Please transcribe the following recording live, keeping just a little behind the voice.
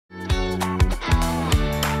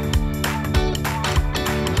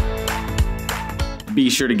Be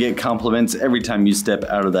sure to get compliments every time you step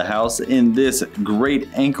out of the house in this great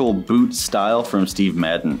ankle boot style from Steve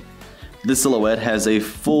Madden. This silhouette has a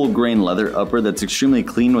full grain leather upper that's extremely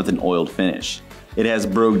clean with an oiled finish. It has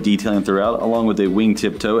brogue detailing throughout along with a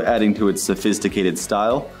wingtip toe adding to its sophisticated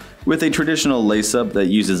style, with a traditional lace-up that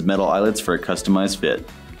uses metal eyelets for a customized fit.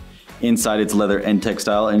 Inside it's leather and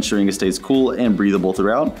textile, ensuring it stays cool and breathable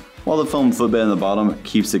throughout, while the foam footbed on the bottom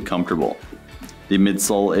keeps it comfortable. The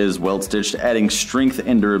midsole is weld stitched, adding strength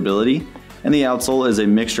and durability, and the outsole is a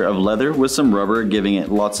mixture of leather with some rubber, giving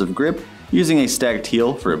it lots of grip, using a stacked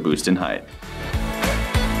heel for a boost in height.